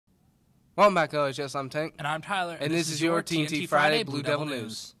Welcome back, LHS. I'm Tank. And I'm Tyler. And this is your TNT Friday Blue Devil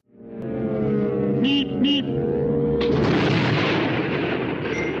News.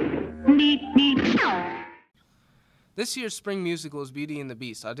 This year's spring musical is Beauty and the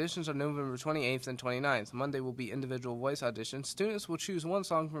Beast. Auditions are November 28th and 29th. Monday will be individual voice auditions. Students will choose one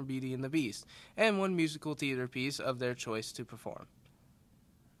song from Beauty and the Beast and one musical theater piece of their choice to perform.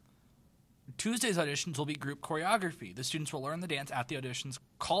 Tuesday's auditions will be group choreography. The students will learn the dance at the auditions.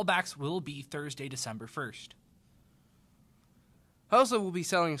 Callbacks will be Thursday, December 1st. Hosa will be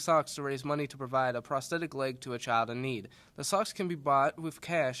selling socks to raise money to provide a prosthetic leg to a child in need. The socks can be bought with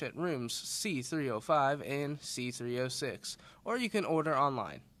cash at rooms C305 and C306, or you can order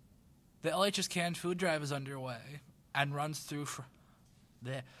online. The LHS canned food drive is underway and runs through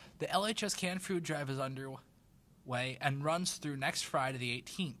the LHS canned food drive is underway and runs through next Friday, the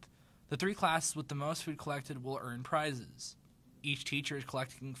 18th. The 3 classes with the most food collected will earn prizes. Each teacher is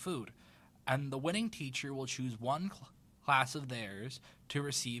collecting food, and the winning teacher will choose one class of theirs to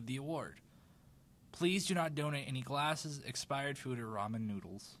receive the award. Please do not donate any glasses, expired food, or ramen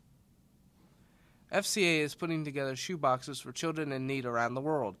noodles. FCA is putting together shoe boxes for children in need around the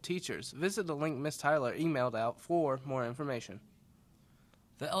world. Teachers, visit the link Miss Tyler emailed out for more information.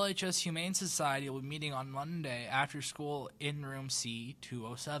 The LHS Humane Society will be meeting on Monday after school in room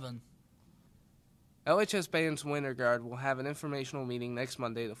C207. LHS Band's Winter Guard will have an informational meeting next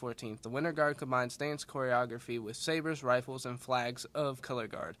Monday, the 14th. The Winter Guard combines dance choreography with sabers, rifles, and flags of color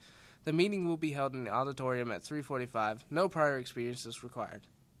guard. The meeting will be held in the auditorium at 3:45. No prior experience is required.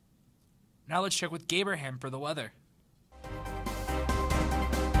 Now let's check with Abraham for the weather.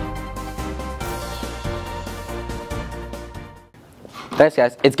 Thanks,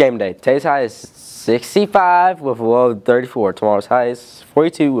 guys. It's game day. Today's high is 65 with a low of 34. Tomorrow's high is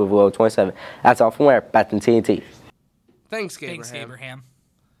 42 with a low of 27. That's all from where? Back in TNT. Thanks, Abraham. Thanks, Abraham.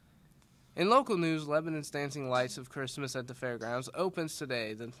 In local news, Lebanon's Dancing Lights of Christmas at the Fairgrounds opens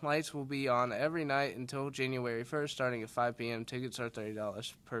today. The lights will be on every night until January 1st, starting at 5 p.m. Tickets are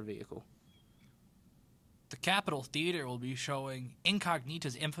 $30 per vehicle. The Capitol Theater will be showing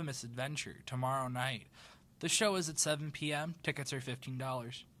Incognita's Infamous Adventure tomorrow night. The show is at 7 p.m. Tickets are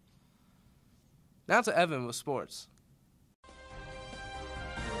 $15. Now to Evan with sports.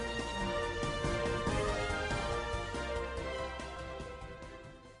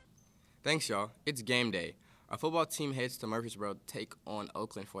 Thanks, y'all. It's game day. Our football team heads to Murfreesboro to take on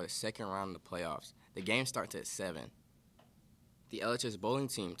Oakland for the second round of the playoffs. The game starts at 7. The LHS bowling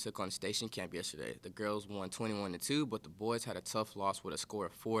team took on Station Camp yesterday. The girls won 21-2, but the boys had a tough loss with a score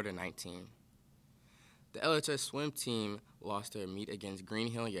of 4-19. The LHS swim team lost their meet against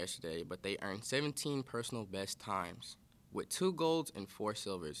Green Hill yesterday, but they earned 17 personal best times. With 2 golds and 4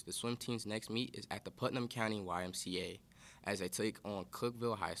 silvers, the swim team's next meet is at the Putnam County YMCA as they take on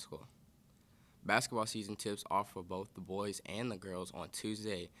Cookeville High School. Basketball season tips are for both the boys and the girls on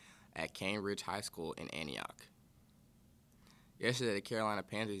Tuesday at Cambridge High School in Antioch. Yesterday, the Carolina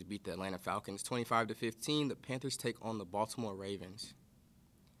Panthers beat the Atlanta Falcons 25-15. The Panthers take on the Baltimore Ravens.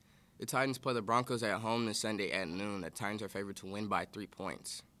 The Titans play the Broncos at home this Sunday at noon. The Titans are favored to win by 3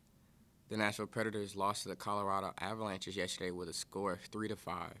 points. The Nashville Predators lost to the Colorado Avalanches yesterday with a score of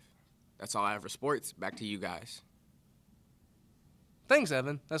 3-5. That's all I have for sports. Back to you guys. Thanks,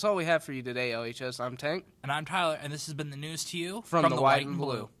 Evan. That's all we have for you today, LHS. I'm Tank. And I'm Tyler, and this has been the news to you from the White and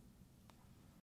Blue.